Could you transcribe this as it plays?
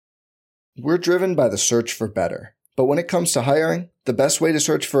We're driven by the search for better. But when it comes to hiring, the best way to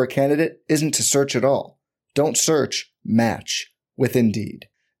search for a candidate isn't to search at all. Don't search, match with Indeed.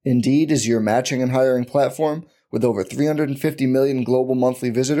 Indeed is your matching and hiring platform with over 350 million global monthly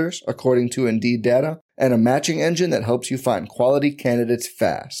visitors, according to Indeed data, and a matching engine that helps you find quality candidates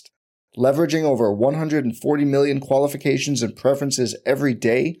fast. Leveraging over 140 million qualifications and preferences every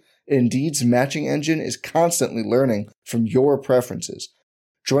day, Indeed's matching engine is constantly learning from your preferences.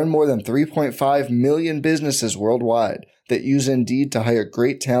 Join more than 3.5 million businesses worldwide that use Indeed to hire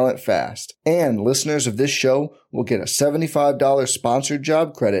great talent fast. And listeners of this show will get a $75 sponsored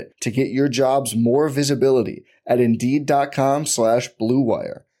job credit to get your jobs more visibility at Indeed.com/Blue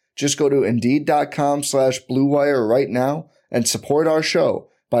Wire. Just go to Indeed.com/Blue Wire right now and support our show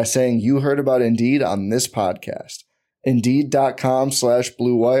by saying you heard about Indeed on this podcast.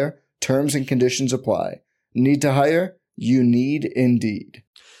 Indeed.com/Blue Wire. Terms and conditions apply. Need to hire? You need Indeed.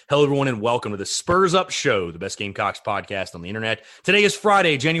 Hello, everyone, and welcome to the Spurs Up Show, the best Gamecocks podcast on the internet. Today is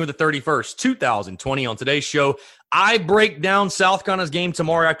Friday, January the 31st, 2020. On today's show, I break down South Carolina's game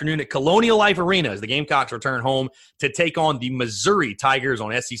tomorrow afternoon at Colonial Life Arena as the Gamecocks return home to take on the Missouri Tigers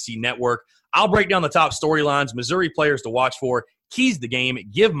on SEC Network. I'll break down the top storylines, Missouri players to watch for, keys to the game,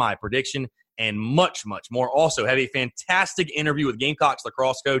 give my prediction, and much, much more. Also, have a fantastic interview with Gamecocks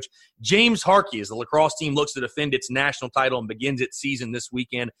lacrosse coach James Harkey as the lacrosse team looks to defend its national title and begins its season this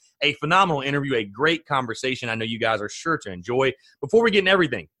weekend. A phenomenal interview, a great conversation I know you guys are sure to enjoy. Before we get into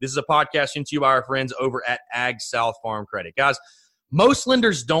everything, this is a podcast sent to you by our friends over at Ag South Farm Credit. Guys, most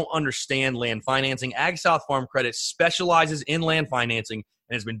lenders don't understand land financing. Ag South Farm Credit specializes in land financing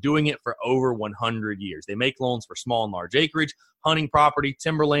and has been doing it for over 100 years. They make loans for small and large acreage, hunting property,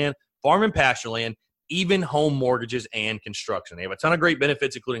 timberland, farm and pasture land, even home mortgages and construction. They have a ton of great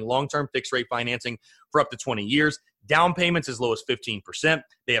benefits, including long-term fixed-rate financing for up to 20 years, down payments as low as 15%.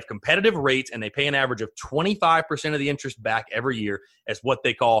 They have competitive rates, and they pay an average of 25% of the interest back every year as what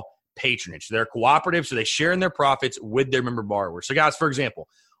they call patronage. They're cooperative, so they share in their profits with their member borrowers. So, guys, for example,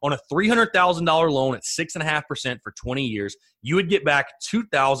 on a $300,000 loan at 6.5% for 20 years, you would get back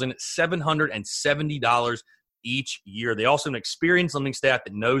 $2,770 each year. They also have an experienced lending staff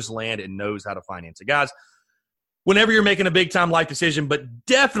that knows land and knows how to finance it. Guys, whenever you're making a big-time life decision, but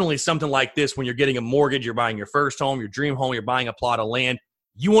definitely something like this when you're getting a mortgage, you're buying your first home, your dream home, you're buying a plot of land,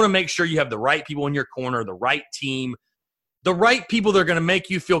 you want to make sure you have the right people in your corner, the right team, the right people that are going to make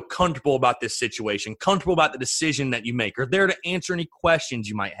you feel comfortable about this situation, comfortable about the decision that you make, are there to answer any questions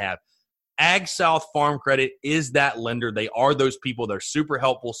you might have. Ag South Farm Credit is that lender. They are those people. They're super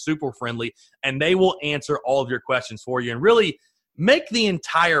helpful, super friendly, and they will answer all of your questions for you and really make the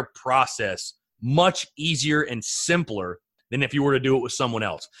entire process much easier and simpler than if you were to do it with someone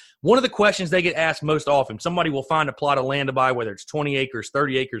else. One of the questions they get asked most often, somebody will find a plot of land to buy, whether it's 20 acres,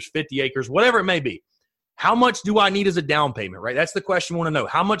 30 acres, 50 acres, whatever it may be. How much do I need as a down payment, right? That's the question we want to know.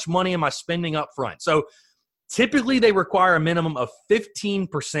 How much money am I spending up front? So typically they require a minimum of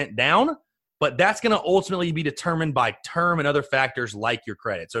 15% down, but that's going to ultimately be determined by term and other factors like your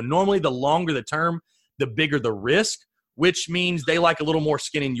credit. So normally the longer the term, the bigger the risk, which means they like a little more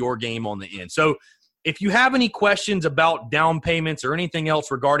skin in your game on the end. So if you have any questions about down payments or anything else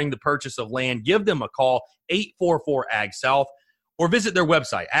regarding the purchase of land, give them a call, 844-AG-SOUTH, or visit their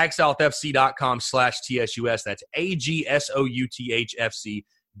website, agsouthfc.com/TSUS. That's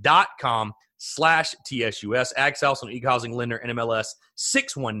AGSOUTHFC.com/TSUS. Ag South, an equal housing lender, NMLS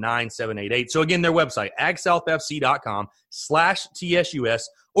 619788. So again, their website, agsouthfc.com/TSUS,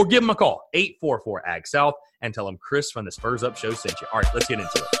 or give them a call, 844-AG-SOUTH, and tell them Chris from the Spurs Up Show sent you. All right, let's get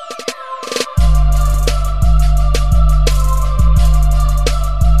into it.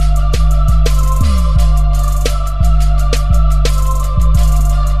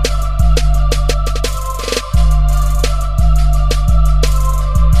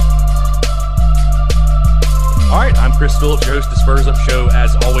 Chris Phillips, your host of the Spurs Up Show,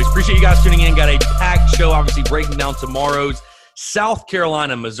 as always. Appreciate you guys tuning in. Got a packed show, obviously breaking down tomorrow's South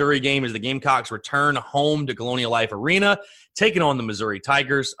Carolina-Missouri game as the Gamecocks return home to Colonial Life Arena, taking on the Missouri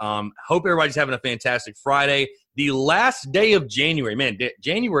Tigers. Hope everybody's having a fantastic Friday. The last day of January. Man,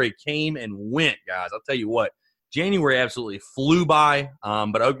 January came and went, guys. I'll tell you what. January absolutely flew by,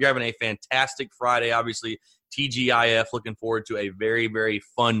 but I hope you're having a fantastic Friday. Obviously, TGIF, looking forward to a very, very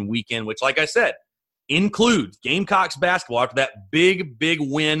fun weekend, which, like I said, includes Gamecocks basketball after that big, big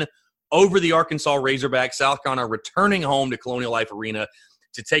win over the Arkansas Razorbacks. South Carolina returning home to Colonial Life Arena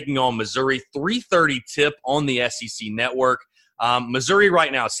to taking on Missouri. 3:30 tip on the SEC Network. Missouri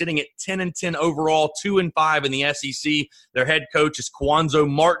right now sitting at 10-10 overall, 2-5 in the SEC. Their head coach is Kwanzo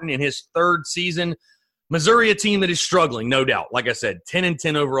Martin in his third season. Missouri, a team that is struggling, no doubt. Like I said,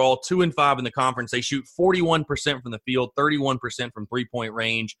 10-10 overall, 2-5 in the conference. They shoot 41% from the field, 31% from three-point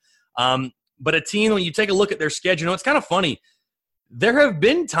range. But a team, when you take a look at their schedule, it's kind of funny. There have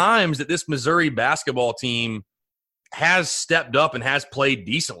been times that this Missouri basketball team has stepped up and has played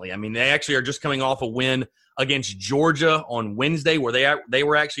decently. I mean, they actually are just coming off a win against Georgia on Wednesday where they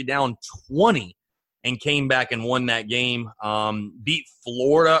were actually down 20 and came back and won that game. Beat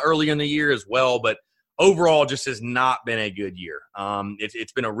Florida early in the year as well, but overall just has not been a good year.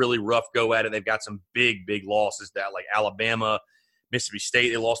 It's been a really rough go at it. They've got some big losses that like Alabama, Mississippi State,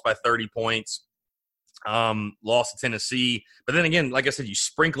 they lost by 30 points. Lost to Tennessee. But then again, like I said, you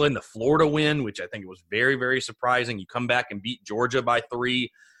sprinkle in the Florida win, which I think was very, very surprising. You come back and beat Georgia by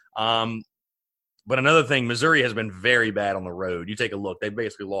 3. But another thing, Missouri has been very bad on the road. You take a look. They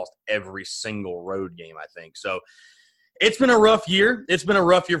basically lost every single road game, I think. So it's been a rough year. It's been a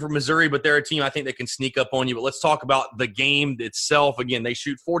rough year for Missouri, but they're a team I think that can sneak up on you. But let's talk about the game itself. Again, they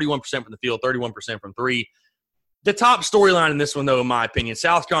shoot 41% from the field, 31% from 3. The top storyline in this one, though, in my opinion,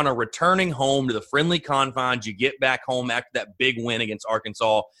 South Carolina returning home to the friendly confines. You get back home after that big win against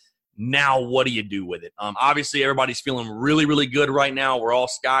Arkansas. Now, what do you do with it? Obviously, everybody's feeling really, really good right now. We're all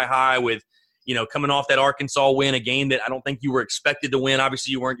sky high with, coming off that Arkansas win, a game that I don't think you were expected to win.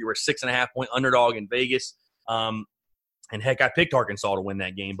 Obviously, you weren't. You were a 6.5-point underdog in Vegas. And, heck, I picked Arkansas to win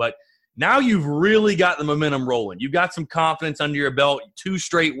that game. But now you've really got the momentum rolling. You've got some confidence under your belt, 2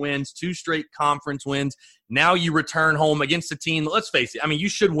 straight wins, 2 straight conference wins. Now you return home against a team. Let's face it. I mean, you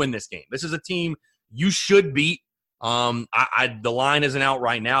should win this game. This is a team you should beat. The line isn't out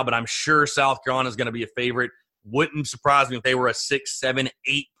right now, but I'm sure South Carolina is going to be a favorite. Wouldn't surprise me if they were a 6, 7,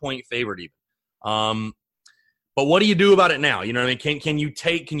 8-point favorite even. But what do you do about it now? You know what I mean? Can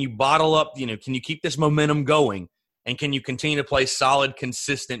you bottle up, can you keep this momentum going? And can you continue to play solid,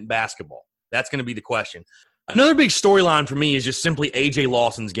 consistent basketball? That's going to be the question. Another big storyline for me is just simply A.J.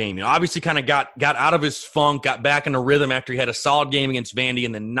 Lawson's game. Obviously kind of got out of his funk, got back in a rhythm after he had a solid game against Vandy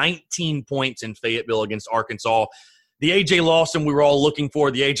and then 19 points in Fayetteville against Arkansas. The A.J. Lawson we were all looking for,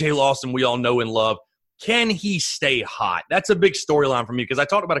 the A.J. Lawson we all know and love. Can he stay hot? That's a big storyline for me because I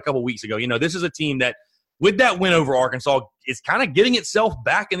talked about a couple weeks ago. This is a team that, with that win over Arkansas, is kind of getting itself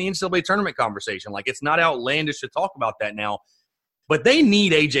back in the NCAA tournament conversation. Like, it's not outlandish to talk about that now. But they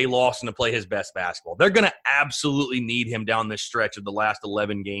need A.J. Lawson to play his best basketball. They're going to absolutely need him down this stretch of the last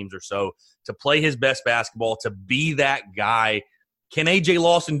 11 games or so to play his best basketball, to be that guy. Can A.J.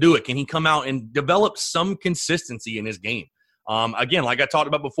 Lawson do it? Can he come out and develop some consistency in his game? Again, like I talked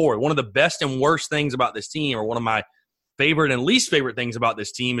about before, one of the best and worst things about this team, or one of my favorite and least favorite things about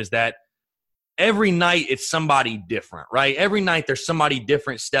this team, is that every night it's somebody different, right? Every night there's somebody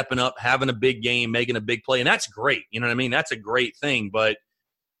different stepping up, having a big game, making a big play, and that's great. You know what I mean? That's a great thing. But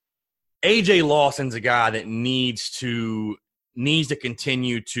A.J. Lawson's a guy that needs to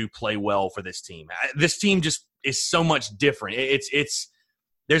continue to play well for this team. This team just is so much different.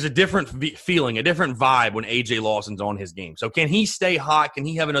 There's a different feeling, a different vibe when A.J. Lawson's on his game. So can he stay hot? Can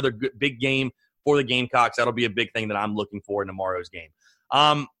he have another good, big game for the Gamecocks? That'll be a big thing that I'm looking for in tomorrow's game.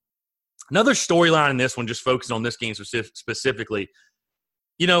 Another storyline in this one, just focusing on this game specifically,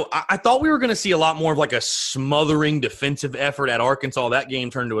 I thought we were going to see a lot more of like a smothering defensive effort at Arkansas. That game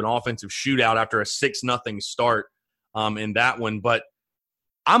turned into an offensive shootout after a 6-0 start in that one. But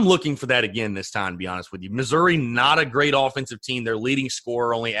I'm looking for that again this time, to be honest with you. Missouri, not a great offensive team. Their leading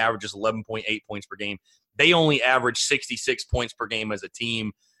scorer only averages 11.8 points per game. They only average 66 points per game as a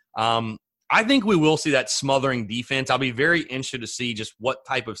team. I think we will see that smothering defense. I'll be very interested to see just what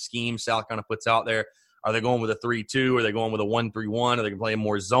type of scheme South Carolina puts out there. Are they going with a 3-2? Are they going with a 1-3-1? Are they playing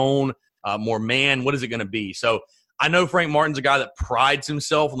more zone, more man? What is it going to be? So I know Frank Martin's a guy that prides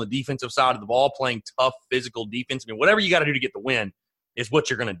himself on the defensive side of the ball, playing tough, physical defense. I mean, whatever you got to do to get the win is what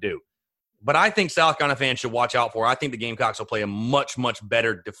you're going to do. But I think South Carolina fans should watch out for. I think the Gamecocks will play a much, much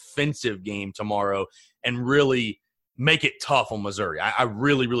better defensive game tomorrow and really make it tough on Missouri. I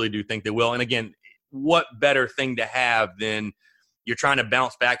really, really do think they will. And again, what better thing to have than you're trying to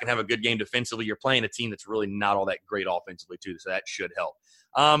bounce back and have a good game defensively. You're playing a team that's really not all that great offensively too, so that should help.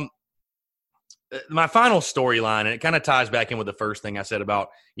 My final storyline, and it kind of ties back in with the first thing I said about,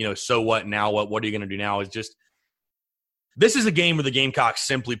 so what, now what are you going to do now, is just this is a game where the Gamecocks,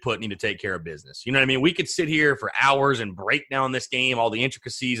 simply put, need to take care of business. You know what I mean? We could sit here for hours and break down this game, all the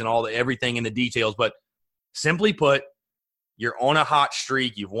intricacies and everything in the details, but simply put, you're on a hot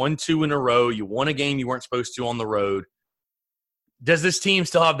streak. You've won 2 in a row. You won a game you weren't supposed to on the road. Does this team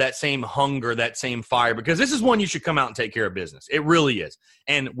still have that same hunger, that same fire? Because this is one you should come out and take care of business. It really is.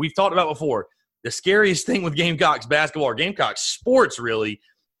 And we've talked about before, the scariest thing with Gamecocks basketball, or Gamecocks sports really,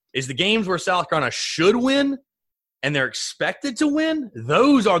 is the games where South Carolina should win and they're expected to win,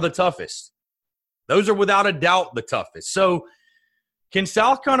 those are the toughest. Those are without a doubt the toughest. So can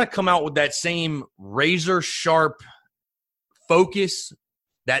South Carolina come out with that same razor-sharp focus,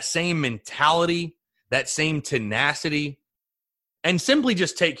 that same mentality, that same tenacity, and simply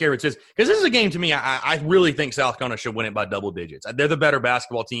just take care of it? Because this is a game, to me, I really think South Carolina should win it by double digits. They're the better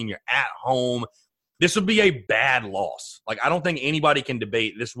basketball team. You're at home. This would be a bad loss. Like, I don't think anybody can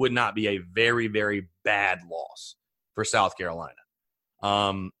debate this would not be a very, very bad loss for South Carolina.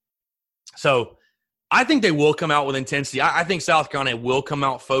 So I think they will come out with intensity. I think South Carolina will come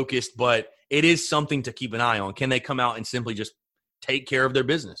out focused, but it is something to keep an eye on. Can they come out and simply just take care of their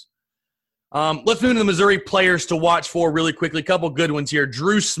business? Let's move to the Missouri players to watch for really quickly. A couple good ones here.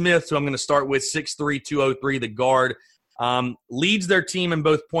 Drew Smith, who I'm going to start with, 6'3", 203, the guard. Leads their team in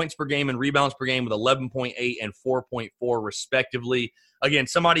both points per game and rebounds per game with 11.8 and 4.4 respectively. Again,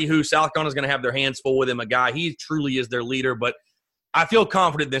 somebody who South Carolina is going to have their hands full with him, a guy, he truly is their leader, but I feel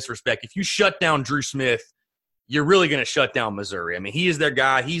confident in this respect. If you shut down Drew Smith, you're really going to shut down Missouri. I mean, he is their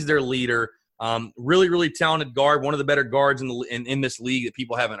guy. He's their leader. Really, really talented guard, one of the better guards in this league that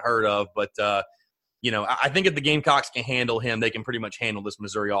people haven't heard of. But, I think if the Gamecocks can handle him, they can pretty much handle this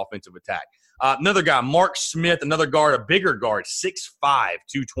Missouri offensive attack. Another guy, Mark Smith, another guard, a bigger guard, 6'5",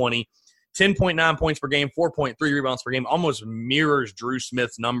 220, 10.9 points per game, 4.3 rebounds per game, almost mirrors Drew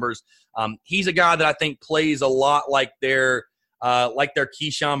Smith's numbers. He's a guy that I think plays a lot like their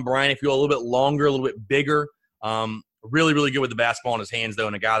Keyshawn Bryant, if you will, a little bit longer, a little bit bigger. Really, really good with the basketball in his hands, though,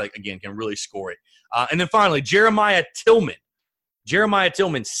 and a guy that, again, can really score it. And then finally, Jeremiah Tillman.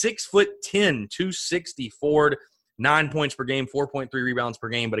 6'10", 260 forward, 9 points per game, 4.3 rebounds per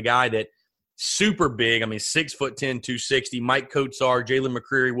game, but a guy that super big. I mean, 6'10", 260. Mike Kotsar, Jalen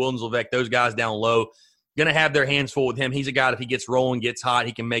McCreary, Williams Levesque, those guys down low, going to have their hands full with him. He's a guy that if he gets rolling, gets hot,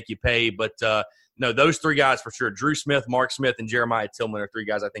 he can make you pay. But, no, those three guys for sure. Drew Smith, Mark Smith, and Jeremiah Tillman are three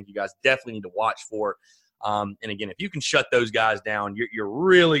guys I think you guys definitely need to watch for. And, again, if you can shut those guys down, you're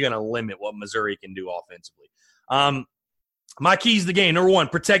really going to limit what Missouri can do offensively. My keys to the game, number one,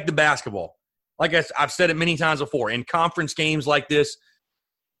 protect the basketball. Like I've said it many times before, in conference games like this,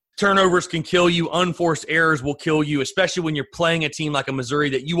 turnovers can kill you. Unforced errors will kill you, especially when you're playing a team like a Missouri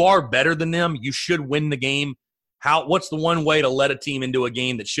that you are better than them. You should win the game. What's the one way to let a team into a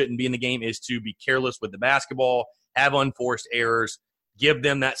game that shouldn't be in the game is to be careless with the basketball, have unforced errors, give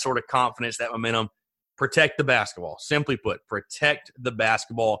them that sort of confidence, that momentum. Protect the basketball. Simply put, protect the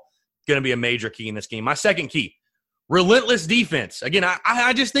basketball. Going to be a major key in this game. My second key, relentless defense. Again,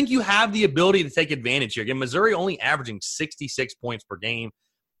 I just think you have the ability to take advantage here. Again, Missouri only averaging 66 points per game.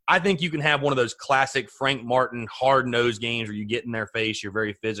 I think you can have one of those classic Frank Martin hard-nosed games where you get in their face, you're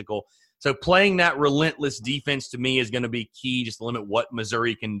very physical. So playing that relentless defense to me is going to be key just to limit what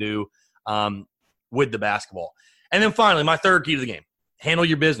Missouri can do with the basketball. And then finally, my third key to the game, handle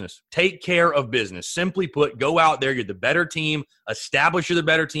your business. Take care of business. Simply put, go out there, you're the better team, establish you're the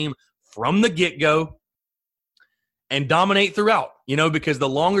better team from the get-go, and dominate throughout, because the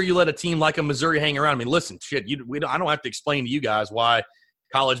longer you let a team like a Missouri hang around, I mean, listen, I don't have to explain to you guys why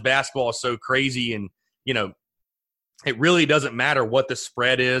college basketball is so crazy and, it really doesn't matter what the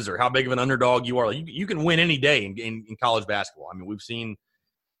spread is or how big of an underdog you are. You can win any day in college basketball. I mean, we've seen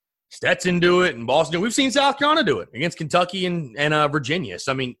Stetson do it and Boston do it. We've seen South Carolina do it against Kentucky and Virginia.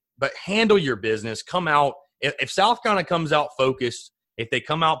 So, I mean, but handle your business. Come out. If South Carolina comes out focused, if they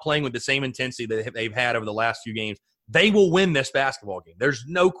come out playing with the same intensity that they've had over the last few games, they will win this basketball game. There's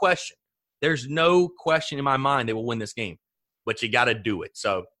no question. There's no question in my mind they will win this game. But you got to do it.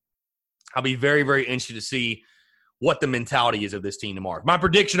 So I'll be very, very interested to see what the mentality is of this team tomorrow. My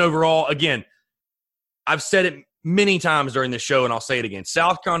prediction overall, again, I've said it many times during the show, and I'll say it again.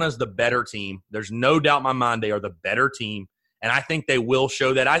 South Carolina is the better team. There's no doubt in my mind they are the better team, and I think they will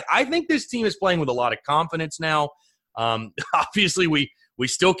show that. I think this team is playing with a lot of confidence now. Obviously, we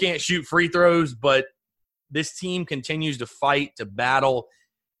still can't shoot free throws, but this team continues to fight, to battle,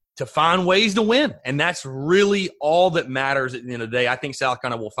 to find ways to win. And that's really all that matters at the end of the day. I think South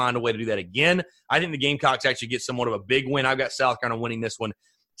Carolina will find a way to do that again. I think the Gamecocks actually get somewhat of a big win. I've got South Carolina winning this one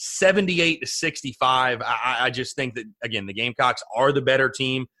 78-65. I just think that, again, the Gamecocks are the better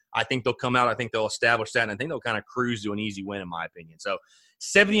team. I think they'll come out. I think they'll establish that. And I think they'll kind of cruise to an easy win, in my opinion. So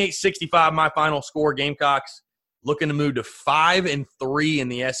 78-65, my final score. Gamecocks looking to move to 5-3 in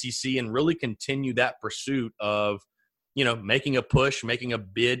the SEC and really continue that pursuit of, making a push, making a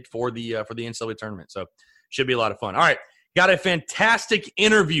bid for the NCAA tournament. So should be a lot of fun. All right. Got a fantastic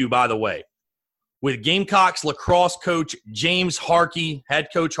interview, by the way, with Gamecocks lacrosse coach James Harkey. Had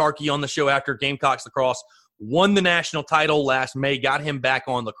Coach Harkey on the show after Gamecocks lacrosse won the national title last May, got him back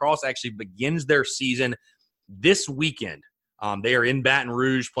on. Lacrosse actually begins their season this weekend. They are in Baton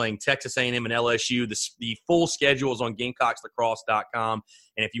Rouge playing Texas A&M and LSU. The full schedule is on GamecocksLacrosse.com.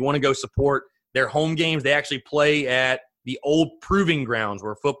 And if you want to go support their home games, they actually play at the old proving grounds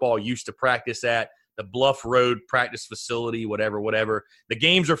where football used to practice at, the Bluff Road practice facility, whatever. The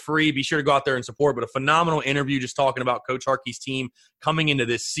games are free. Be sure to go out there and support. But a phenomenal interview just talking about Coach Harkey's team coming into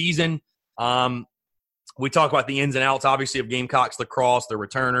this season. We talk about the ins and outs, obviously, of Gamecocks lacrosse, the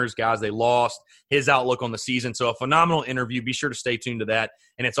returners, guys they lost, his outlook on the season. So a phenomenal interview. Be sure to stay tuned to that.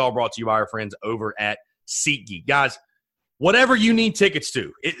 And it's all brought to you by our friends over at SeatGeek. Guys, whatever you need tickets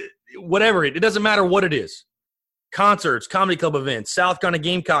to, it doesn't matter what it is. Concerts, comedy club events, South Carolina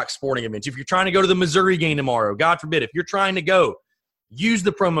Gamecocks sporting events. If you're trying to go to the Missouri game tomorrow, God forbid, if you're trying to go, use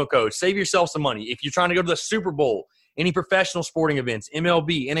the promo code. Save yourself some money. If you're trying to go to the Super Bowl, any professional sporting events,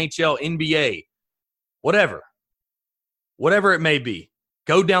 MLB, NHL, NBA, whatever it may be,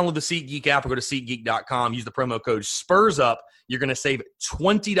 go download the SeatGeek app or go to SeatGeek.com. Use the promo code SPURSUP. You're going to save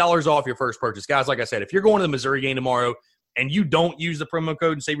 $20 off your first purchase. Guys, like I said, if you're going to the Missouri game tomorrow and you don't use the promo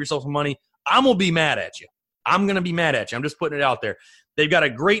code and save yourself some money, I'm going to be mad at you. I'm going to be mad at you. I'm just putting it out there. They've got a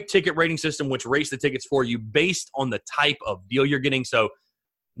great ticket rating system which rates the tickets for you based on the type of deal you're getting. So,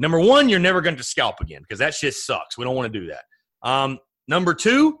 number one, you're never going to scalp again because that shit sucks. We don't want to do that. Number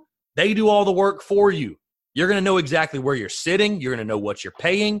two, they do all the work for you. You're going to know exactly where you're sitting. You're going to know what you're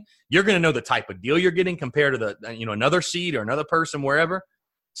paying. You're going to know the type of deal you're getting compared to another seat or another person wherever.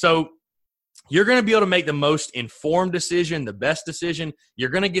 So you're going to be able to make the most informed decision, the best decision. You're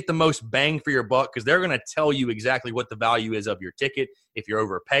going to get the most bang for your buck because they're going to tell you exactly what the value is of your ticket. If you're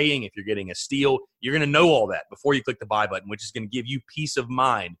overpaying, if you're getting a steal, you're going to know all that before you click the buy button, which is going to give you peace of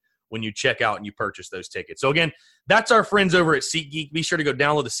mind when you check out and you purchase those tickets. So again, that's our friends over at SeatGeek. Be sure to go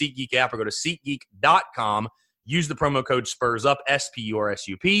download the SeatGeek app or go to SeatGeek.com. Use the promo code SPURSUP,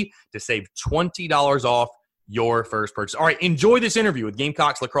 SPURSUP, to save $20 off your first purchase. All right, enjoy this interview with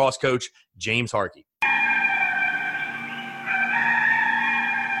Gamecocks lacrosse coach James Harkey.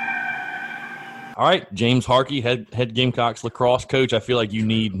 All right, James Harkey, head Gamecocks lacrosse coach. I feel like you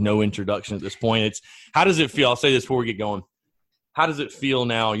need no introduction at this point. How does it feel? I'll say this before we get going. How does it feel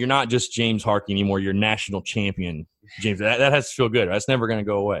now? You're not just James Harkey anymore. You're national champion, James. That has to feel good. That's never going to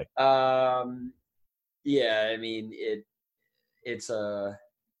go away. Yeah, I mean, it's a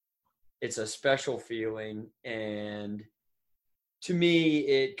special feeling, and to me,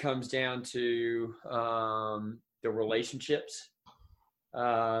 it comes down to the relationships.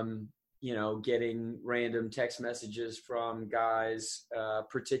 Getting random text messages from guys,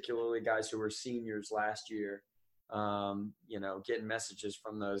 particularly guys who were seniors last year. Getting messages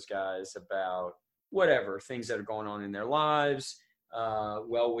from those guys about whatever things that are going on in their lives,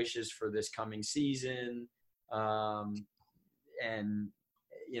 well wishes for this coming season, and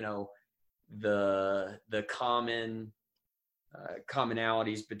the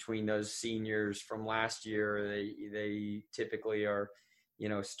commonalities between those seniors from last year. They typically are,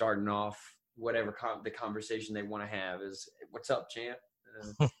 starting off whatever the conversation they want to have is, "What's up, champ?"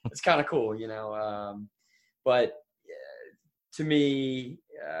 It's kind of cool, But to me,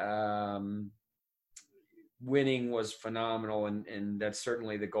 winning was phenomenal, and that's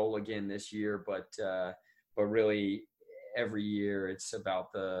certainly the goal again this year. But really, every year it's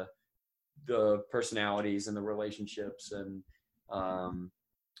about the personalities and the relationships, and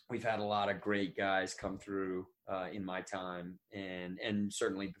we've had a lot of great guys come through in my time, and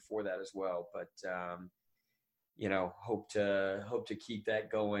certainly before that as well. But hope to keep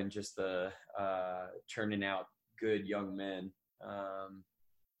that going. Just the churning out good young men.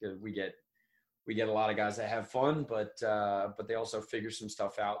 We get a lot of guys that have fun, but they also figure some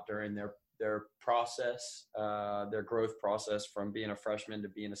stuff out during their process, their growth process from being a freshman to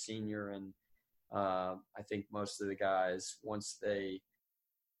being a senior. And I think most of the guys,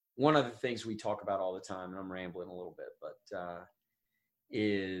 one of the things we talk about all the time, and I'm rambling a little bit, but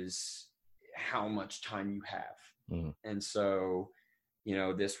is how much time you have. Mm-hmm. And so,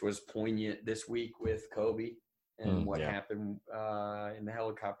 this was poignant this week with Kobe and what happened in the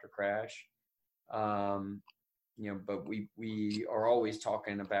helicopter crash. But we are always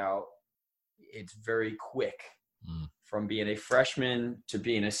talking about, it's very quick from being a freshman to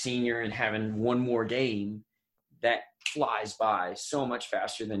being a senior and having one more game. That flies by so much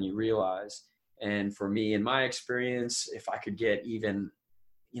faster than you realize. And for me, in my experience, if I could get even,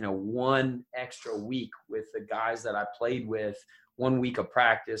 one extra week with the guys that I played with, 1 week of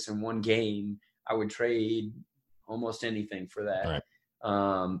practice and one game, I would trade almost anything for that.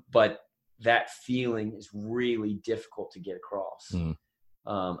 Right. But that feeling is really difficult to get across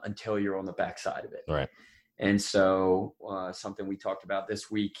until you're on the backside of it. Right. And so something we talked about this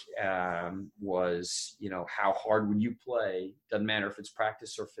week was, how hard would you play? Doesn't matter if it's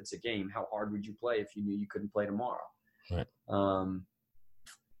practice or if it's a game. How hard would you play if you knew you couldn't play tomorrow? Right.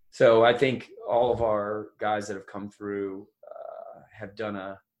 So I think all of our guys that have come through have done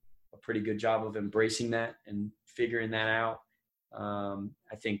a pretty good job of embracing that and figuring that out.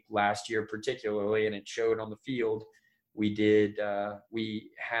 I think last year particularly, and it showed on the field, we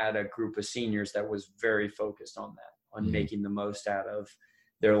had a group of seniors that was very focused on that, on making the most out of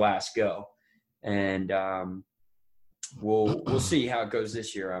their last go. And we'll see how it goes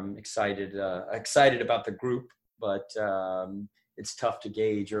this year. I'm excited about the group, but it's tough to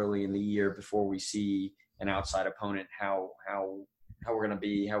gauge early in the year before we see an outside opponent, how we're going to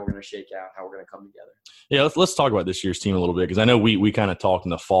be, how we're going to shake out, how we're going to come together. Yeah, let's talk about this year's team a little bit, because I know we kind of talked in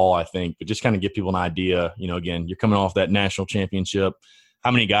the fall, I think, but just kind of give people an idea. Again, you're coming off that national championship.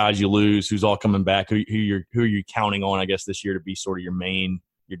 How many guys you lose? Who's all coming back? Who are you counting on, I guess, this year to be sort of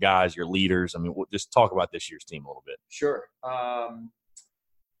your guys, your leaders? I mean, we'll just talk about this year's team a little bit. Sure.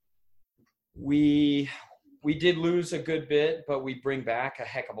 We did lose a good bit, but we bring back a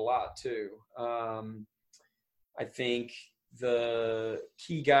heck of a lot too. I think the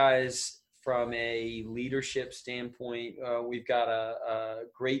key guys from a leadership standpoint, we've got a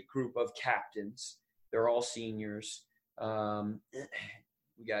great group of captains. They're all seniors. We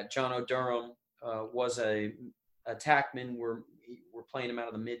got John O'Durham, was a attackman. We're playing him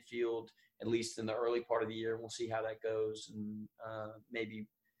out of the midfield, at least in the early part of the year. We'll see how that goes, and maybe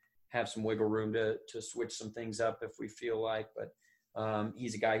have some wiggle room to switch some things up if we feel like. But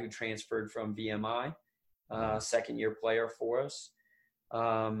he's a guy who transferred from VMI, second-year player for us.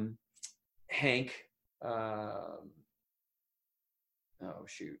 Hank,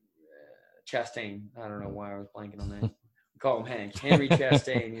 Chastain. I don't know why I was blanking on that. We call him Hank. Henry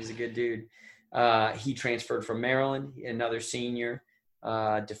Chastain. He's a good dude. He transferred from Maryland, another senior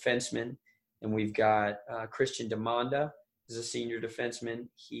defenseman. And we've got Christian Demanda is a senior defenseman.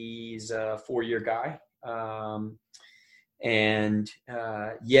 He's a 4-year guy. And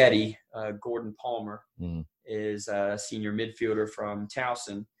Yeti, Gordon Palmer, is a senior midfielder from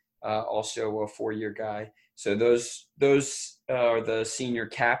Towson. Also a 4-year guy. So those are the senior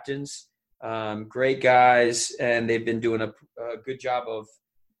captains. Great guys, and they've been doing a good job of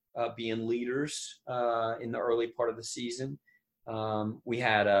being leaders in the early part of the season. We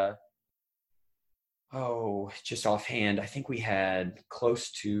had just offhand, I think we had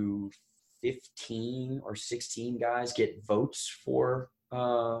close to 15 or 16 guys get votes for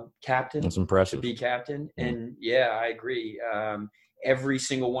captain. That's impressive. To be captain. And yeah, I agree. Every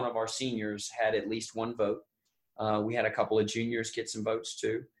single one of our seniors had at least one vote. We had a couple of juniors get some votes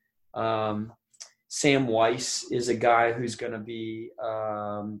too. Sam Weiss is a guy who's going to be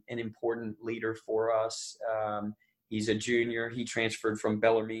an important leader for us. He's a junior. He transferred from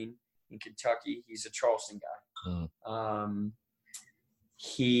Bellarmine in Kentucky. He's a Charleston guy.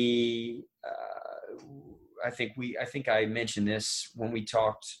 I think I mentioned this when we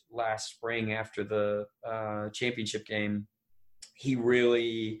talked last spring after the championship game. He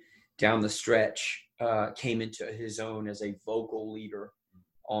really, down the stretch, came into his own as a vocal leader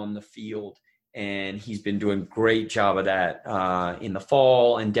on the field, and he's been doing a great job of that in the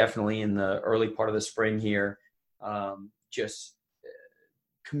fall and definitely in the early part of the spring here. Just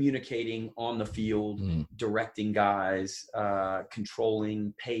communicating on the field, directing guys,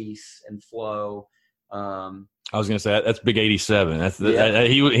 controlling pace and flow. I was going to say that's big 87.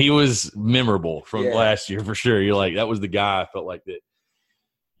 He was memorable from last year for sure. You're like, that was the guy. I felt like that.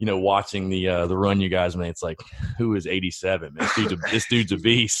 Watching the run you guys made, it's like, who is 87? Man, this dude's a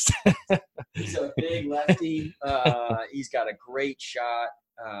beast. He's a big lefty. He's got a great shot,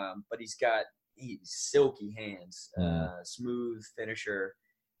 but he's silky hands, smooth finisher,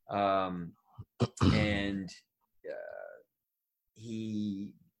 and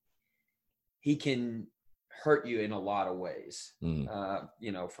he can hurt you in a lot of ways, from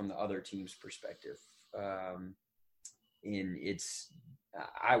the other team's perspective.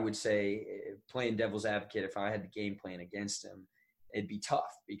 I would say, playing devil's advocate, if I had the game plan against him, it'd be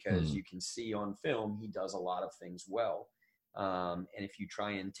tough because you can see on film he does a lot of things well. And if you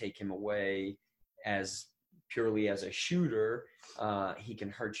try and take him away as purely as a shooter, he can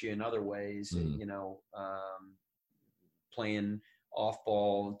hurt you in other ways, playing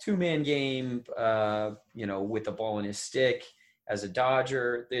off-ball 2-man game, with the ball in his stick as a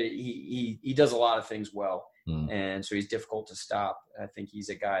Dodger. He does a lot of things well. And so he's difficult to stop. I think he's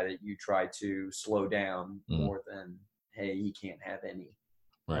a guy that you try to slow down more than, hey, he can't have any.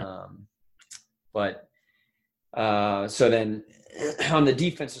 Right. So then on the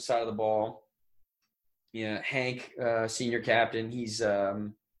defensive side of the ball, Yeah, Hank, senior captain, he's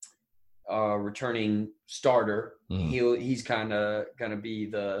returning starter. He's kind of going to be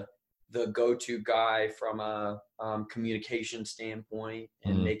the go-to guy from a communication standpoint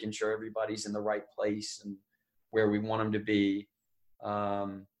and making sure everybody's in the right place and where we want them to be.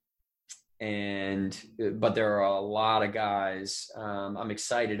 But there are a lot of guys. I'm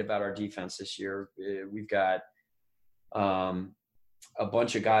excited about our defense this year. We've got a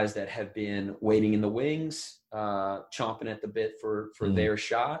bunch of guys that have been waiting in the wings, chomping at the bit for their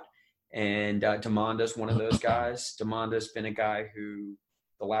shot. And Demonda's one of those guys. Demonda's been a guy who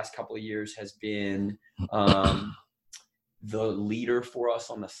the last couple of years has been the leader for us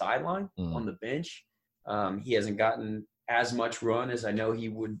on the sideline, on the bench. He hasn't gotten as much run as I know he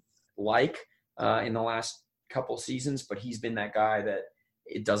would like in the last couple seasons, but he's been that guy that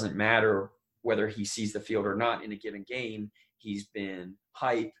it doesn't matter whether he sees the field or not in a given game. He's been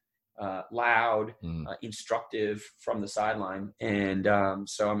hype, loud, instructive from the sideline. And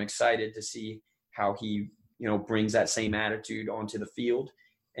so I'm excited to see how he, brings that same attitude onto the field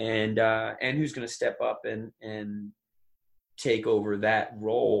and who's going to step up and take over that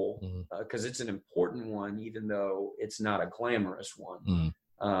role because it's an important one, even though it's not a glamorous one.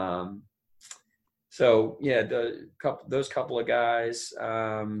 So yeah, those couple of guys,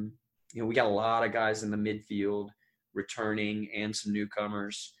 we got a lot of guys in the midfield returning and some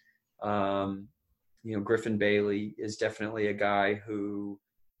newcomers. Griffin Bailey is definitely a guy who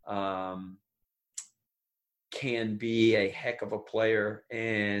can be a heck of a player,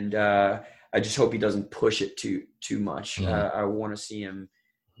 and I just hope he doesn't push it too much. I want to see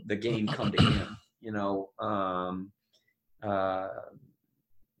the game come to him.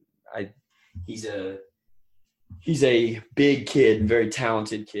 He's a big kid, very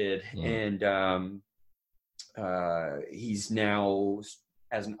talented kid, and he's now,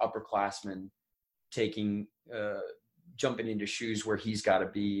 as an upperclassman, jumping into shoes where he's got to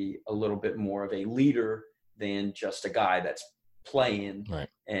be a little bit more of a leader than just a guy that's playing. Right.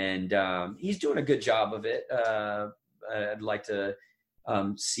 And he's doing a good job of it. I'd like to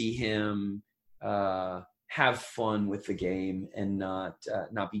see him have fun with the game and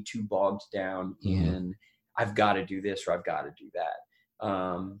not be too bogged down in I've got to do this or I've got to do that.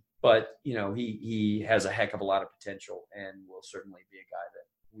 But he has a heck of a lot of potential and will certainly be a guy that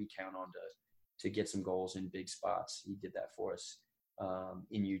we count on to get some goals in big spots. He did that for us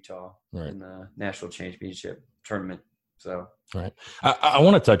in Utah in the national championship tournament. So, right. I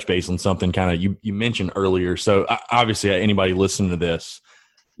want to touch base on something kind of you mentioned earlier. So obviously anybody listening to this,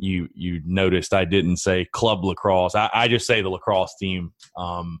 you noticed I didn't say club lacrosse. I just say the lacrosse team.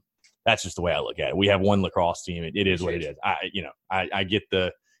 That's just the way I look at it. We have one lacrosse team. It is what it is. I get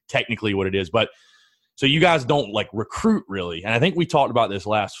the technically what it is, but so you guys don't recruit really. And I think we talked about this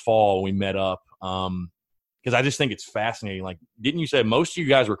last fall when we met up. Because I just think it's fascinating. Didn't you say most of you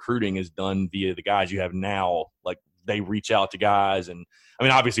guys recruiting is done via the guys you have now? They reach out to guys, and I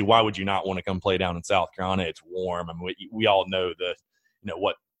mean, obviously, why would you not want to come play down in South Carolina? It's warm. I mean, we all know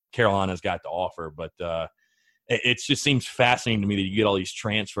what Carolina's got to offer, but it just seems fascinating to me that you get all these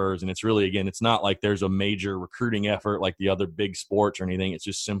transfers, and it's really, again, it's not like there's a major recruiting effort like the other big sports or anything. It's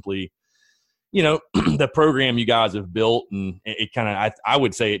just simply, the program you guys have built, and it kind of, I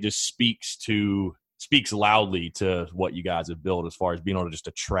would say it just speaks loudly to what you guys have built as far as being able to just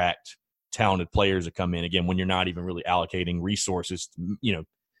attract talented players to come in, again, when you're not even really allocating resources,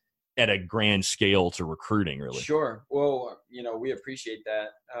 at a grand scale to recruiting, really. Sure. Well, we appreciate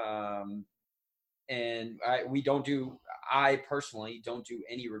that. And I personally don't do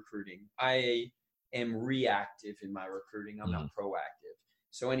any recruiting. I am reactive in my recruiting. I'm not proactive.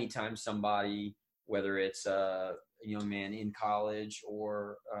 So anytime somebody, whether it's a young man in college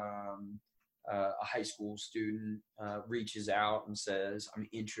or a high school student reaches out and says, I'm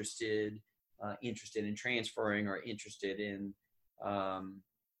interested in transferring or interested in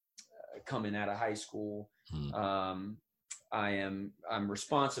coming out of high school. I'm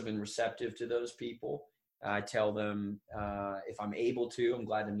responsive and receptive to those people. I tell them if I'm able to, I'm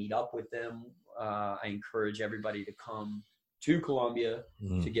glad to meet up with them. I encourage everybody to come to Columbia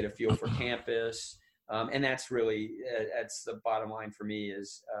to get a feel for campus. And that's really, that's the bottom line for me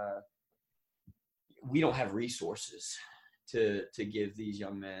is we don't have resources to give these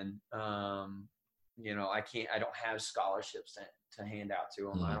young men. I don't have scholarships to hand out to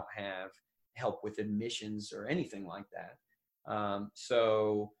them. I don't have help with admissions or anything like that.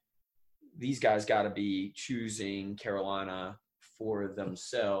 So these guys got to be choosing Carolina for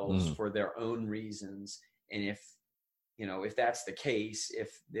themselves, for their own reasons. And if that's the case,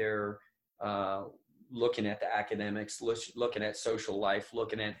 if they're looking at the academics, looking at social life,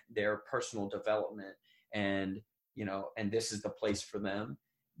 looking at their personal development and this is the place for them,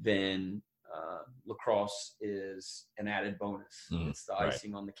 then lacrosse is an added bonus. It's the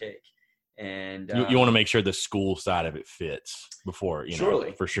icing on the cake. And you want to make sure the school side of it fits before,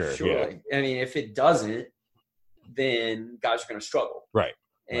 surely, for sure. Surely. Yeah. I mean, if it doesn't, then guys are going to struggle. Right.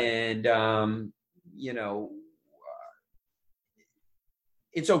 And,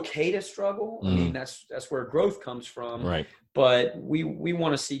 it's okay to struggle. I mean, that's where growth comes from. Right. But we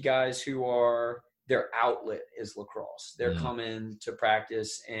want to see guys who their outlet is lacrosse. They're coming to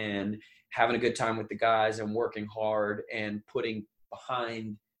practice and having a good time with the guys and working hard and putting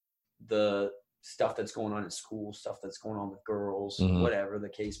behind the stuff that's going on in school, stuff that's going on with girls, whatever the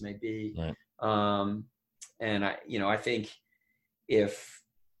case may be. Right. And I think if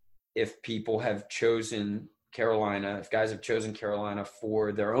people have chosen Carolina, if guys have chosen Carolina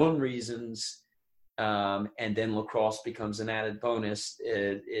for their own reasons, and then lacrosse becomes an added bonus,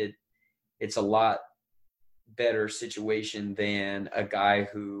 it's a lot better situation than a guy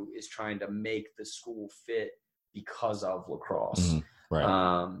who is trying to make the school fit because of lacrosse. Right.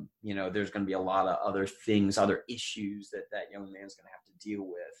 There's going to be a lot of other things, other issues that young man's going to have to deal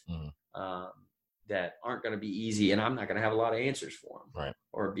with that aren't going to be easy, and I'm not going to have a lot of answers for him, right,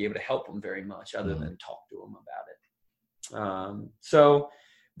 or be able to help him very much other than talk to him about it. So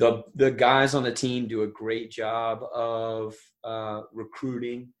the guys on the team do a great job of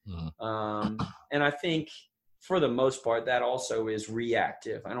recruiting, and I think for the most part that also is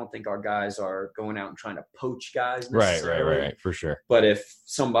reactive. I don't think our guys are going out and trying to poach guys necessarily. Right, for sure. But if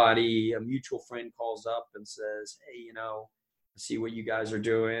a mutual friend calls up and says, hey, I see what you guys are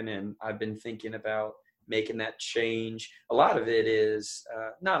doing, and I've been thinking about making that change. A lot of it is,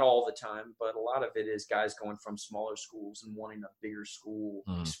 not all the time, but a lot of it is guys going from smaller schools and wanting a bigger school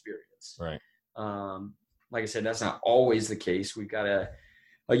experience. Right. Like I said, that's not always the case. We've got a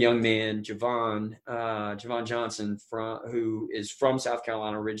young man, Javon Johnson, who is from South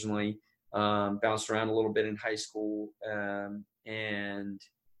Carolina originally, bounced around a little bit in high school, and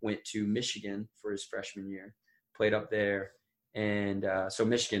went to Michigan for his freshman year, played up there. And so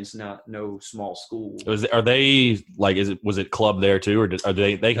Michigan's no small school. Was it club there too, or are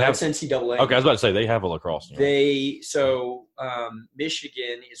they have NCAA? Okay, I was about to say they have a lacrosse team.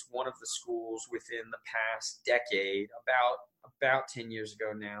 Michigan is one of the schools within the past decade, about 10 years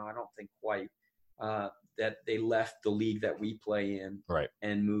ago now, I don't think quite, that they left the league that we play in, right,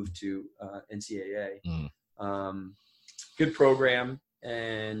 and moved to NCAA. Good program,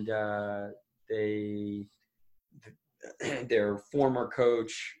 and their former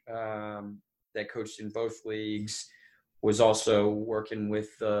coach that coached in both leagues was also working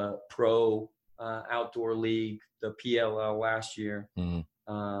with the pro outdoor league, the PLL, last year.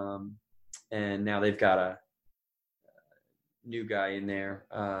 And now they've got a new guy in there,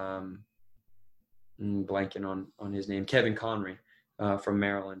 blanking on his name, Kevin Connery, from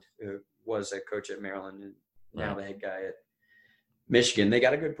Maryland, who was a coach at Maryland and now the head guy at Michigan. They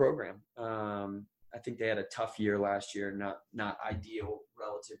got a good program. I think they had a tough year last year, not ideal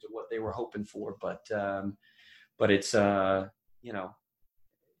relative to what they were hoping for, but it's a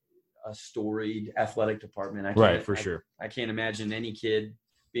storied athletic department. Sure. I can't imagine any kid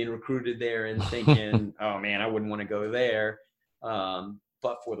being recruited there and thinking, oh man, I wouldn't want to go there,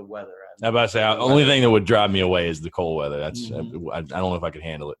 but for the weather. I was about to say, the only thing that would drive me away is the cold weather. That's I don't know if I could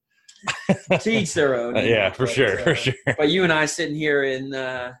handle it. To each their own. For sure. But you and I sitting here in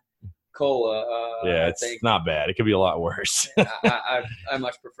Cola. It's not bad. It could be a lot worse. I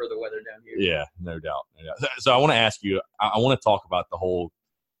much prefer the weather down here. Yeah, no doubt. So I want to ask you, I want to talk about the whole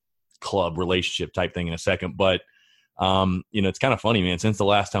club relationship type thing in a second, but it's kind of funny, man. Since the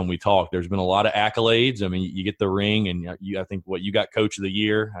last time we talked, there's been a lot of accolades. I mean, you get the ring, and I think you got Coach of the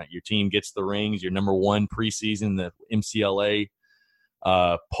Year. Your team gets the rings. You're number one preseason, the MCLA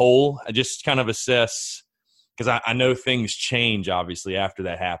poll. I just kind of assess, because I know things change, obviously, after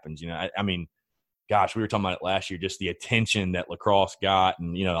that happens. I mean, gosh, we were talking about it last year, just the attention that lacrosse got.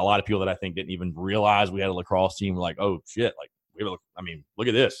 And, a lot of people that I think didn't even realize we had a lacrosse team were like, oh, shit, look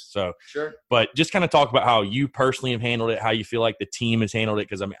at this. So, sure. But just kind of talk about how you personally have handled it, how you feel like the team has handled it.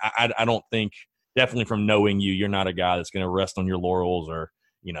 Because, I don't think, definitely from knowing you're not a guy that's going to rest on your laurels or,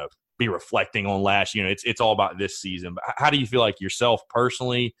 be reflecting on last year. It's all about this season. But how do you feel like yourself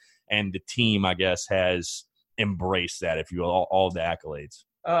personally and the team, I guess, has embraced that, if you will, all the accolades?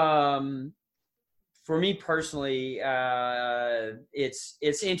 For me personally,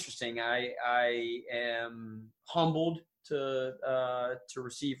 it's interesting. I am humbled to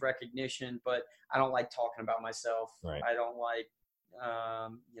receive recognition, but I don't like talking about myself. Right. I don't like,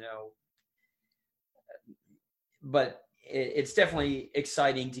 but it's definitely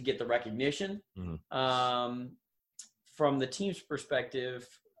exciting to get the recognition. Mm-hmm. From the team's perspective,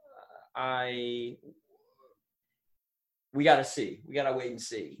 we got to see. We got to wait and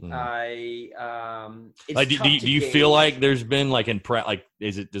see. Mm-hmm. It's like, tough do to you gauge. feel like there's been like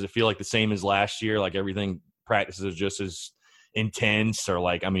does it feel like the same as last year? Like everything practices are just as intense, or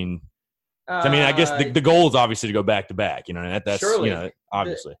like, I guess the goal is obviously to go back to back, that's surely.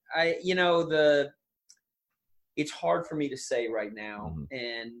 Obviously. It's hard for me to say right now. Mm-hmm.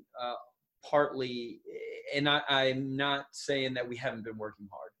 And partly, and I'm not saying that we haven't been working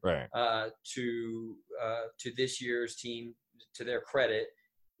hard. Right. To this year's team, to their credit,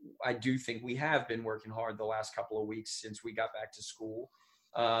 I do think we have been working hard the last couple of weeks since we got back to school.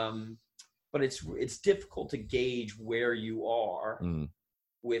 But it's difficult to gauge where you are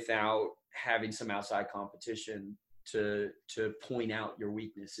without having some outside competition to point out your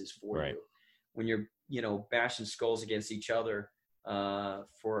weaknesses for you. When you're bashing skulls against each other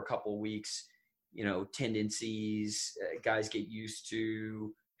for a couple of weeks, tendencies, guys get used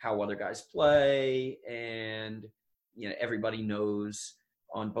to how other guys play, and everybody knows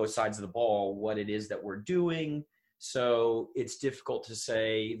on both sides of the ball what it is that we're doing. So it's difficult to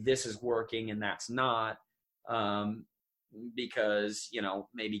say this is working and that's not, because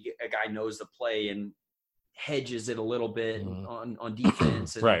maybe a guy knows the play and hedges it a little bit on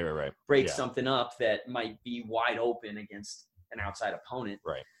defense and right. breaks something up that might be wide open against an outside opponent.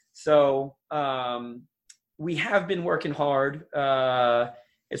 Right. So we have been working hard.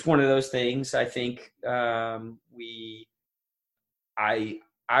 It's one of those things. I think I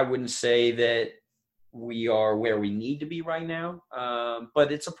wouldn't say that we are where we need to be right now,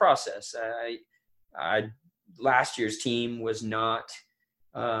 but it's a process. Last year's team was not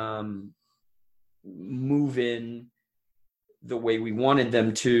moving the way we wanted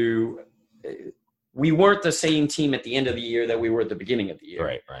them to. We weren't the same team at the end of the year that we were at the beginning of the year.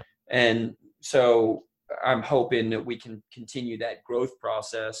 Right. And so I'm hoping that we can continue that growth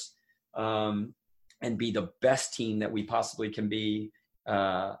process and be the best team that we possibly can be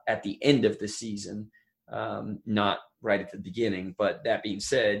at the end of the season, not right at the beginning. But that being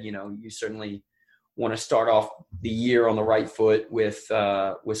said, you certainly want to start off the year on the right foot with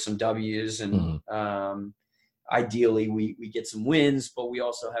some W's, and ideally we get some wins, but we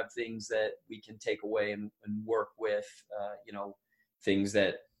also have things that we can take away and work with, things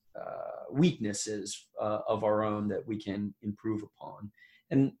that weaknesses of our own that we can improve upon.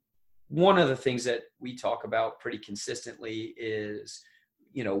 And one of the things that we talk about pretty consistently is,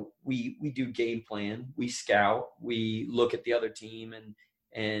 we do game plan, we scout, we look at the other team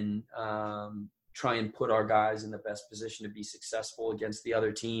and try and put our guys in the best position to be successful against the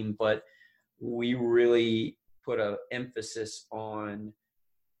other team. But we really put an emphasis on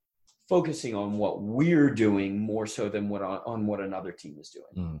focusing on what we're doing more so than on what another team is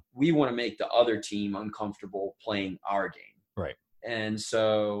doing. We want to make the other team uncomfortable playing our game. Right. And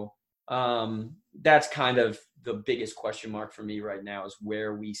so that's kind of the biggest question mark for me right now, is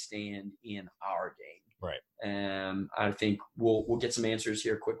where we stand in our game. Right. And I think we'll get some answers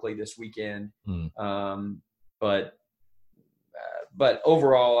here quickly this weekend. But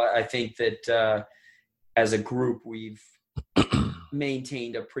overall, I think that as a group, we've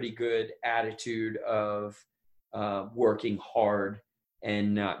maintained a pretty good attitude of working hard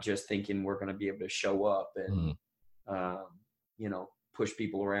and not just thinking we're going to be able to show up and push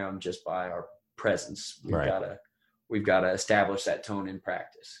people around just by our presence. We've got to establish that tone in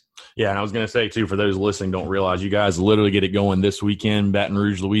practice. Yeah, and I was going to say, too, for those listening, don't realize you guys literally get it going this weekend, Baton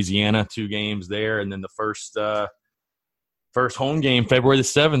Rouge, Louisiana, 2 games there, and then the first home game, February the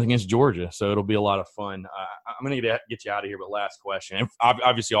 7th against Georgia. So it'll be a lot of fun. I'm going to get you out of here, but last question. And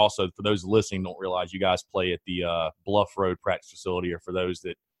obviously also, for those listening, don't realize you guys play at the Bluff Road practice facility, or for those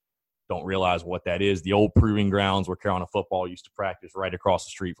that don't realize what that is, the old proving grounds where Carolina football used to practice, right across the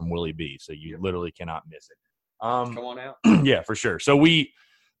street from Willie B. So you literally cannot miss it. Come on out. Yeah, for sure. So we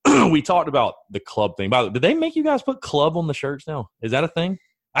talked about the club thing. By the way, did they make you guys put club on the shirts now? Is that a thing?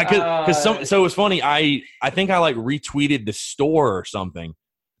 So it was funny. I think I retweeted the store or something,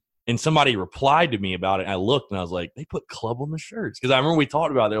 and somebody replied to me about it. And I looked and I was like, they put club on the shirts, because I remember we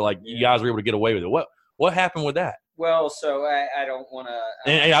talked about it. They're like, you guys were able to get away with it. What happened with that? Well, so I don't want to.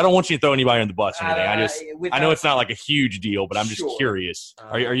 And I don't want you to throw anybody on the bus or anything. I know it's not a huge deal, but I'm just curious.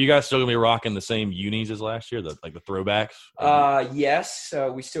 Are you guys still gonna be rocking the same unis as last year, the throwbacks? Yes.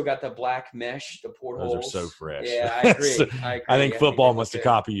 We still got the black mesh, the portholes. Those are so fresh. Yeah, I agree. I think football must have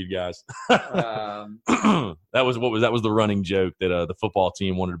copied you guys. That was the running joke that the football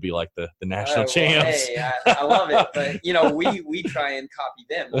team wanted to be like the national champs. Hey, I love it, but we try and copy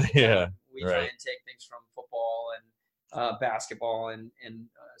them. Yeah. We try and take things from football basketball and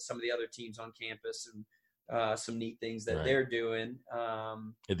some of the other teams on campus and some neat things that they're doing.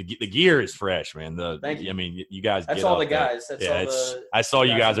 The gear is fresh, man. Thank you. I mean, you guys. That's all the guys. I saw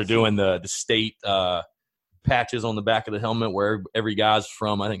you guys are doing the state patches on the back of the helmet where every guy's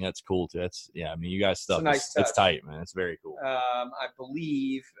from. I think that's cool too. I mean, you guys stuff. It's tight, man. It's very cool. I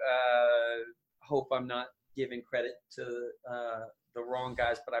believe. Hope I'm not giving credit to the wrong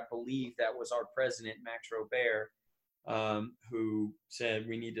guys, but I believe that was our president, Max Robert, who said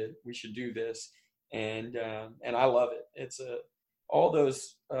we should do this, and I love it. It's all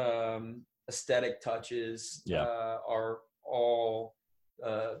those aesthetic touches are all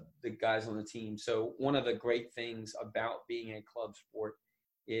the guys on the team. So one of the great things about being a club sport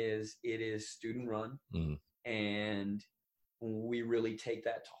is it is student run, and we really take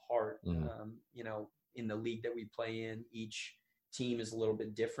that to heart. In the league that we play in, each team is a little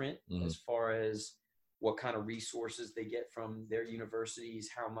bit different as far as what kind of resources they get from their universities,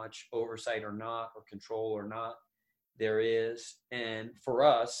 how much oversight or not, or control or not there is. And for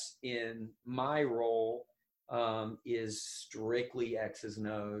us, in my role, is strictly X's and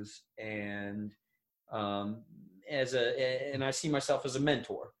O's, and and I see myself as a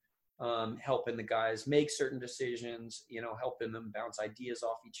mentor, helping the guys make certain decisions, helping them bounce ideas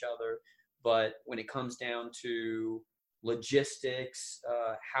off each other. But when it comes down to logistics,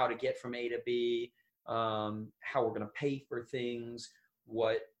 how to get from A to B, how we're going to pay for things,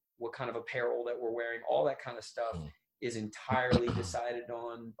 what kind of apparel that we're wearing, all that kind of stuff is entirely decided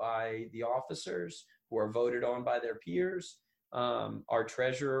on by the officers, who are voted on by their peers. Our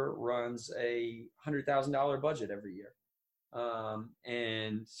treasurer runs a $100,000 budget every year.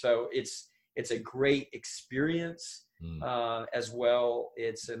 And so it's a great experience. As well,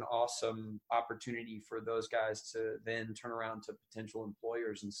 it's an awesome opportunity for those guys to then turn around to potential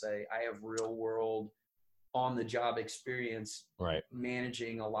employers and say, I have real world on the job experience,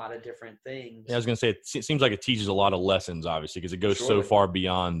 managing a lot of different things. Yeah, I was going to say, it seems like it teaches a lot of lessons, obviously, because it goes so far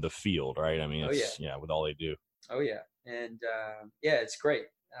beyond the field, right? I mean, with all they do. Oh yeah. And it's great.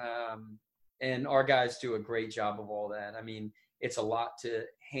 And our guys do a great job of all that. I mean, it's a lot to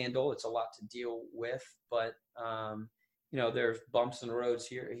handle. It's a lot to deal with, but there's bumps in the roads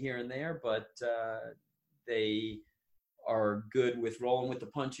here and there, but they are good with rolling with the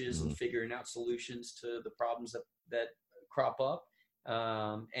punches and figuring out solutions to the problems that crop up.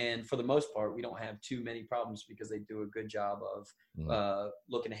 And for the most part, we don't have too many problems because they do a good job of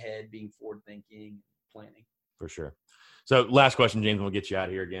looking ahead, being forward thinking, planning. For sure. So last question, James, we'll get you out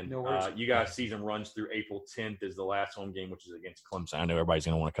of here again. No worries. You guys' season runs through April 10th is the last home game, which is against Clemson. I know everybody's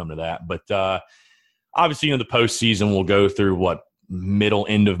going to want to come to that. But obviously, the postseason will go through,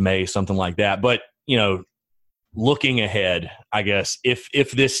 end of May, something like that. But, looking ahead, I guess,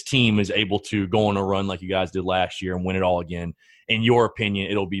 if this team is able to go on a run like you guys did last year and win it all again, in your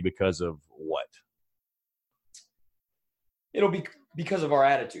opinion, it'll be because of what? It'll be because of our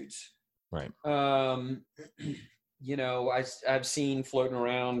attitudes. Right. I've seen floating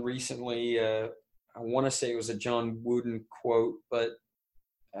around recently, I want to say it was a John Wooden quote, but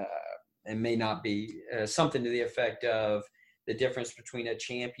it may not be, something to the effect of the difference between a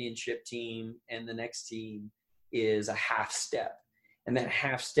championship team and the next team is a half step. And that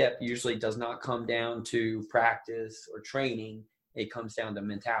half step usually does not come down to practice or training. It comes down to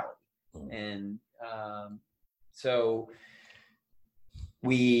mentality. And so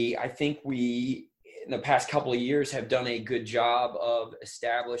I think we, in the past couple of years, have done a good job of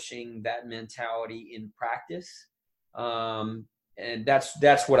establishing that mentality in practice. And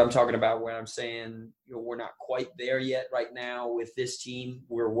that's what I'm talking about when I'm saying, we're not quite there yet right now with this team.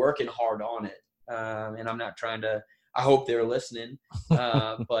 We're working hard on it. And I'm not trying to, I hope they're listening,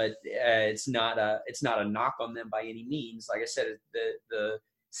 but it's not a knock on them by any means. Like I said, the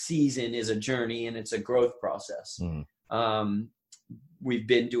season is a journey and it's a growth process. We've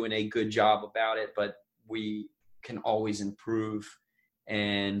been doing a good job about it, but we can always improve.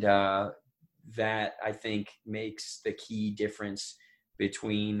 And that, I think, makes the key difference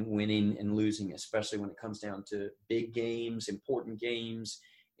between winning and losing, especially when it comes down to big games, important games.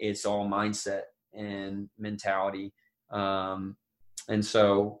 It's all mindset and mentality. And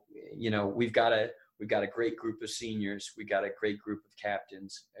so, we've got a great group of seniors. We got a great group of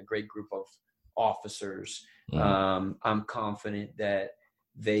captains, a great group of officers. I'm confident that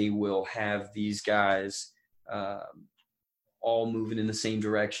they will have these guys all moving in the same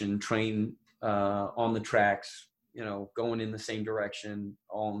direction, train on the tracks, going in the same direction,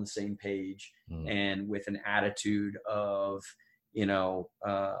 all on the same page, and with an attitude of,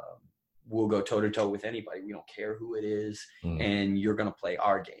 we'll go toe-to-toe with anybody. We don't care who it is, and you're going to play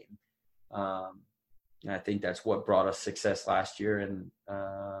our game. I think that's what brought us success last year. And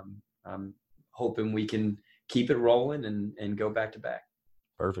I'm hoping we can keep it rolling and go back to back.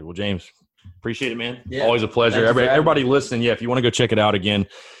 Perfect. Well, James, appreciate it, man. Yeah. Always a pleasure. Everybody listening, if you want to go check it out again,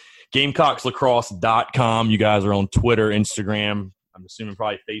 GamecocksLacrosse.com. You guys are on Twitter, Instagram, I'm assuming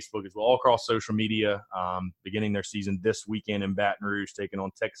probably Facebook as well, all across social media, beginning their season this weekend in Baton Rouge, taking on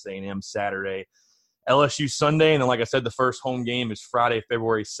Texas A&M Saturday, LSU Sunday. And then, like I said, the first home game is Friday,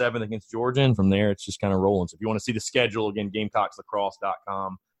 February 7th against Georgia. And from there, it's just kind of rolling. So if you want to see the schedule, again,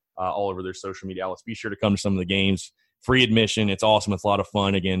 GamecocksLacrosse.com, all over their social media outlets. Be sure to come to some of the games. Free admission. It's awesome. It's a lot of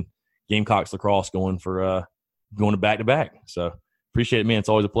fun. Again, Gamecocks Lacrosse going to back-to-back. So appreciate it, man. It's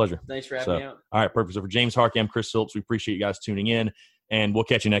always a pleasure. Thanks for having me out. All right, perfect. So for James Harkey, I'm Chris Phillips. We appreciate you guys tuning in, and we'll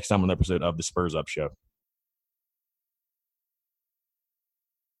catch you next time on an episode of the Spurs Up Show.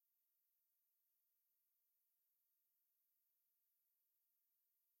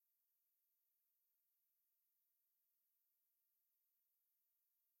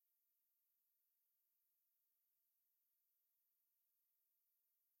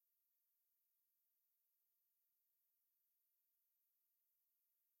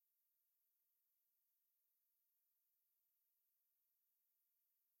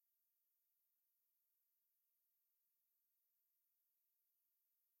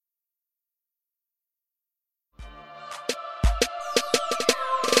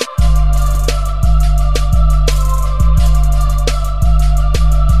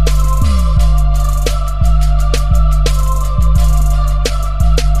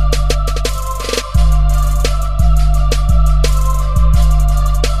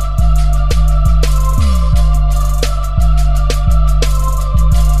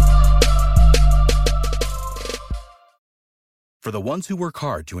 For the ones who work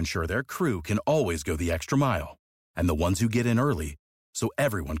hard to ensure their crew can always go the extra mile, and the ones who get in early so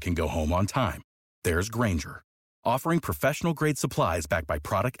everyone can go home on time, there's Grainger, offering professional-grade supplies backed by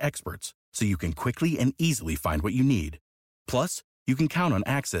product experts so you can quickly and easily find what you need. Plus, you can count on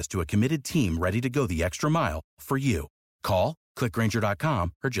access to a committed team ready to go the extra mile for you. Call, click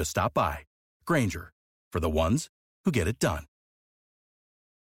Grainger.com, or just stop by. Grainger, for the ones who get it done.